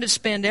I'm going to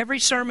spend every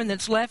sermon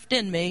that's left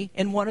in me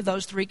in one of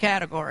those three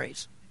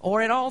categories,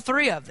 or in all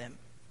three of them.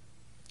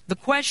 The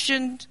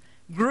questions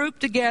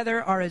grouped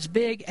together are as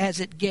big as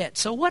it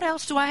gets. So what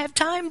else do I have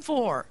time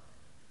for?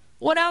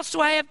 What else do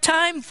I have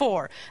time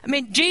for? I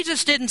mean,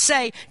 Jesus didn't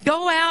say,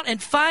 go out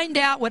and find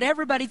out what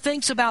everybody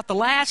thinks about the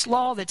last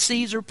law that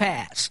Caesar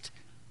passed.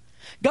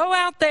 Go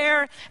out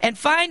there and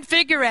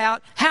figure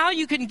out how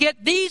you can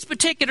get these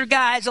particular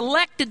guys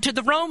elected to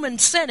the Roman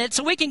Senate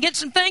so we can get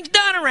some things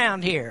done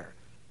around here.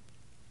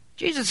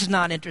 Jesus is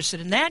not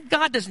interested in that.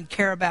 God doesn't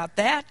care about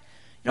that.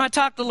 You know, I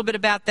talked a little bit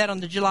about that on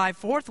the July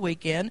 4th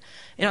weekend.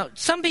 You know,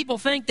 some people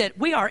think that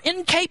we are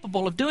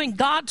incapable of doing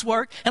God's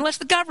work unless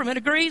the government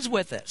agrees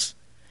with us.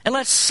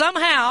 Unless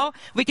somehow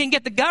we can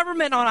get the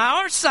government on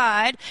our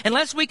side,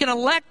 unless we can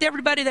elect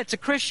everybody that's a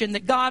Christian,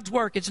 that God's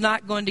work is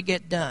not going to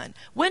get done.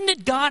 When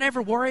did God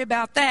ever worry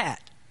about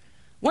that?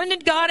 When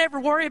did God ever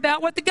worry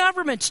about what the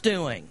government's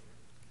doing?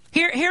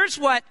 Here's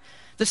what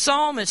the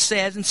psalmist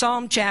says in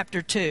Psalm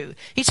chapter 2.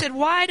 He said,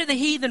 why do the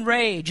heathen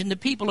rage and the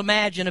people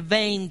imagine a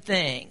vain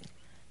thing?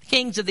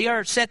 Kings of the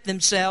earth set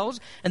themselves,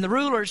 and the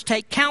rulers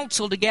take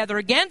counsel together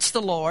against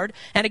the Lord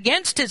and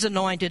against His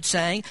anointed,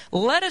 saying,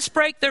 let us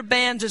break their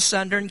bands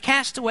asunder and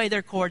cast away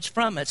their cords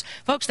from us.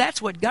 Folks, that's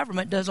what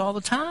government does all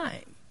the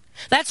time.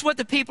 That's what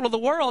the people of the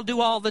world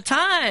do all the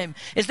time,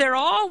 is they're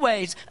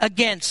always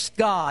against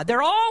God.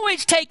 They're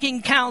always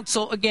taking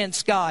counsel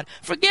against God.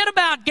 Forget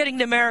about getting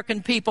the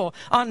American people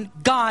on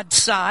God's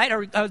side,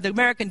 or the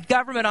American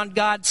government on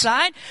God's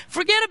side.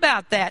 Forget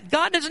about that.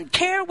 God doesn't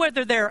care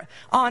whether they're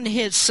on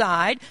His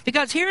side,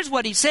 because here's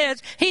what He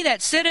says, he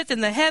that sitteth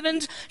in the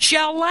heavens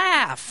shall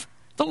laugh.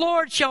 The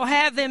Lord shall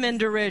have them in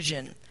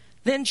derision.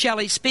 Then shall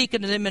He speak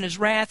unto them in His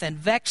wrath and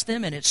vex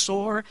them in His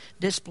sore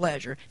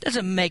displeasure. It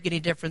doesn't make any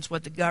difference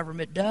what the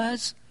government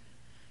does.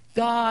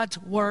 God's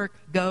work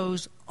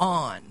goes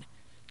on.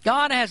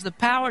 God has the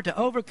power to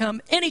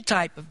overcome any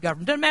type of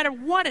government. Doesn't matter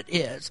what it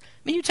is. I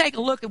mean, you take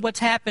a look at what's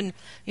happened,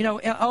 you know,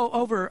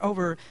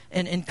 over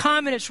in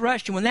communist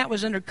Russia when that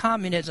was under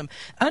communism.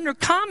 Under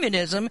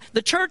communism,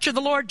 the Church of the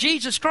Lord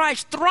Jesus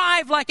Christ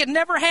thrived like it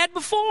never had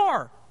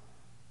before.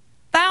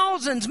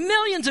 Thousands,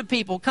 millions of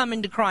people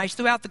coming to Christ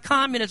throughout the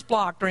communist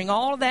bloc during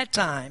all of that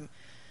time,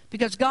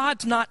 because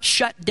God's not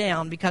shut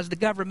down because the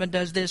government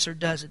does this or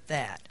does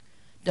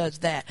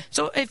that.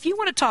 So if you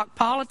want to talk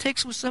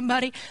politics with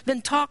somebody,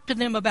 then talk to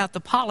them about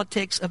the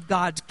politics of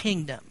God's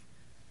kingdom.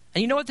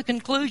 And you know what the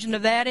conclusion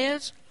of that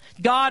is?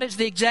 God is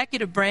the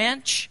executive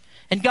branch,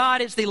 and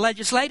God is the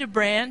legislative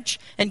branch,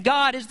 and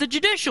God is the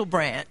judicial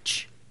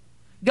branch.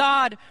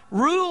 God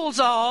rules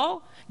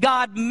all,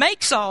 God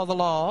makes all the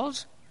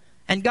laws,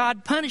 and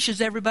God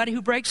punishes everybody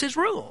who breaks his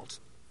rules.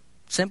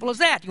 Simple as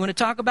that. You want to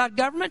talk about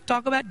government?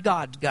 Talk about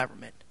God's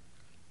government.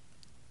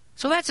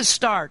 So that's a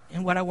start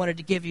in what I wanted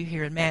to give you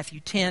here in Matthew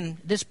 10,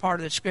 this part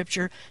of the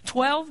scripture.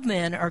 12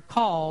 men are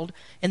called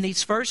in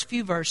these first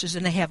few verses,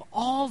 and they have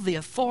all the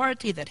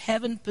authority that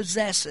heaven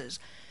possesses.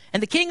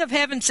 And the King of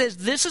Heaven says,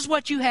 this is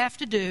what you have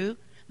to do.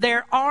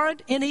 There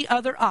aren't any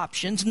other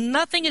options.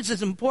 Nothing is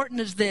as important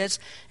as this,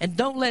 and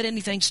don't let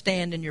anything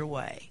stand in your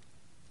way.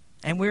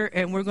 And we're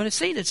going to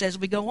see this as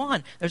we go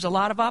on. There's a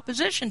lot of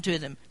opposition to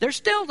them. There's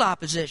still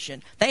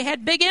opposition. They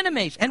had big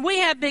enemies, and we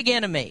have big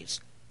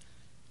enemies.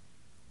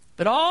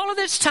 But all of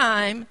this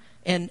time,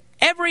 in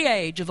every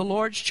age of the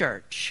Lord's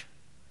church,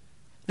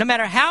 no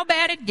matter how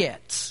bad it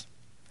gets,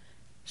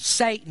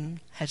 Satan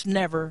has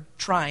never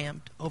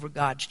triumphed over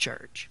God's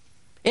church.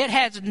 It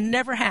has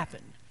never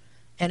happened,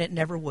 and it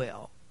never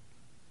will.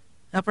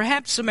 Now,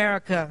 perhaps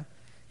America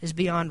is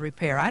beyond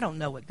repair. I don't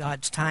know what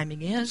God's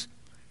timing is.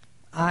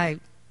 I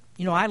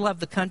love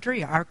the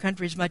country, our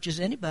country as much as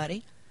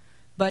anybody.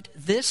 But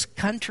this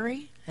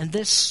country and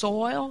this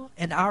soil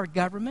and our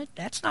government,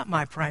 that's not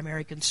my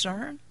primary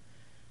concern.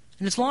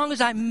 And as long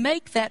as I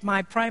make that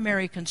my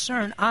primary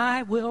concern,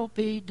 I will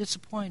be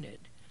disappointed.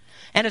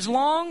 And as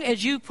long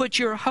as you put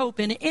your hope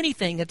in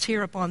anything that's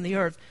here upon the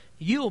earth,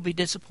 you will be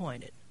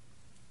disappointed.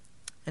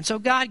 And so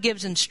God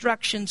gives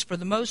instructions for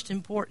the most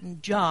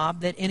important job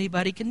that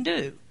anybody can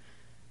do.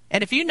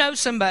 And if you know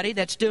somebody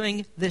that's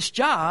doing this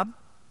job,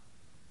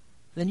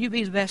 then you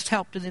be the best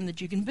help to them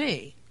that you can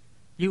be.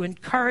 You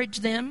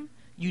encourage them,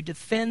 you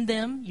defend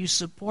them, you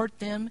support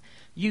them,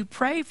 you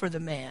pray for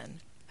the man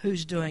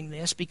who's doing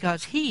this,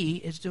 because he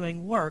is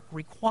doing work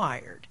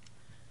required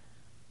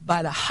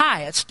by the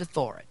highest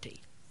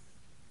authority.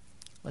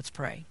 Let's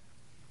pray.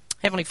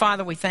 Heavenly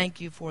Father, we thank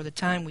you for the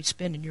time we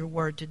spend in your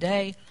word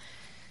today.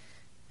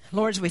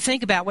 Lord, as we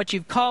think about what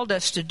you've called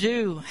us to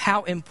do,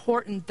 how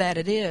important that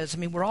it is. I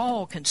mean, we're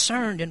all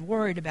concerned and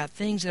worried about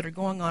things that are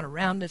going on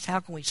around us.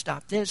 How can we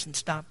stop this and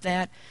stop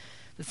that?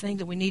 The thing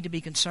that we need to be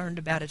concerned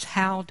about is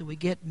how do we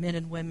get men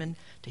and women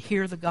to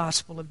hear the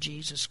gospel of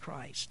Jesus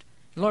Christ.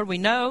 Lord, we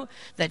know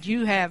that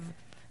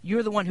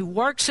you're the one who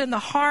works in the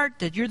heart,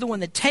 that you're the one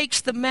that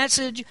takes the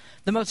message.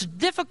 The most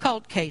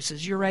difficult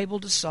cases you're able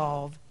to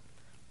solve.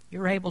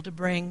 You're able to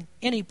bring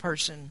any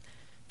person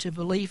to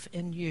belief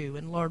in you.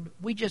 And Lord,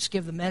 we just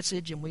give the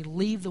message and we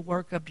leave the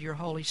work up to your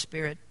Holy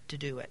Spirit to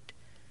do it.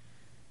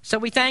 So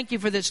we thank you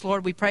for this,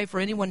 Lord. We pray for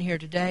anyone here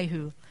today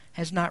who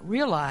has not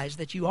realized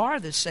that you are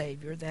the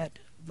Savior, that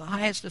the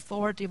highest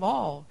authority of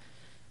all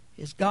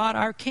is God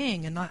our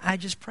King. And I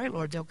just pray,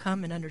 Lord, they'll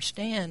come and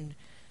understand,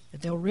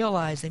 that they'll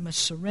realize they must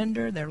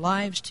surrender their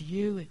lives to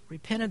you,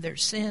 repent of their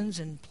sins,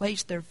 and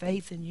place their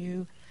faith in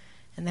you.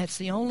 And that's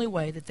the only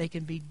way that they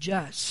can be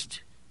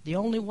just, the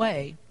only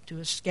way to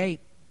escape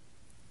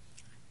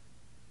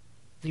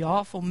the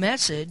awful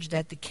message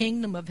that the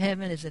kingdom of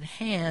heaven is at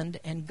hand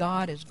and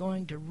God is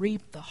going to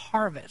reap the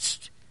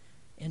harvest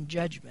in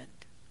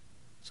judgment.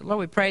 So, Lord,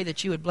 we pray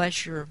that you would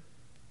bless your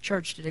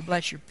church today,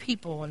 bless your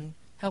people, and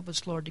help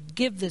us, Lord, to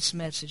give this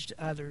message to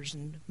others.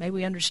 And may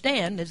we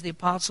understand, as the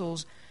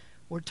apostles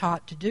were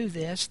taught to do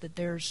this, that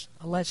there's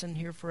a lesson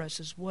here for us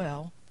as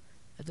well,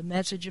 that the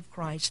message of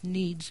Christ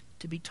needs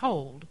to be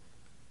told,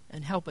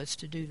 and help us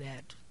to do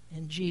that.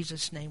 In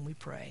Jesus' name we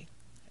pray.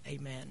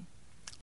 Amen.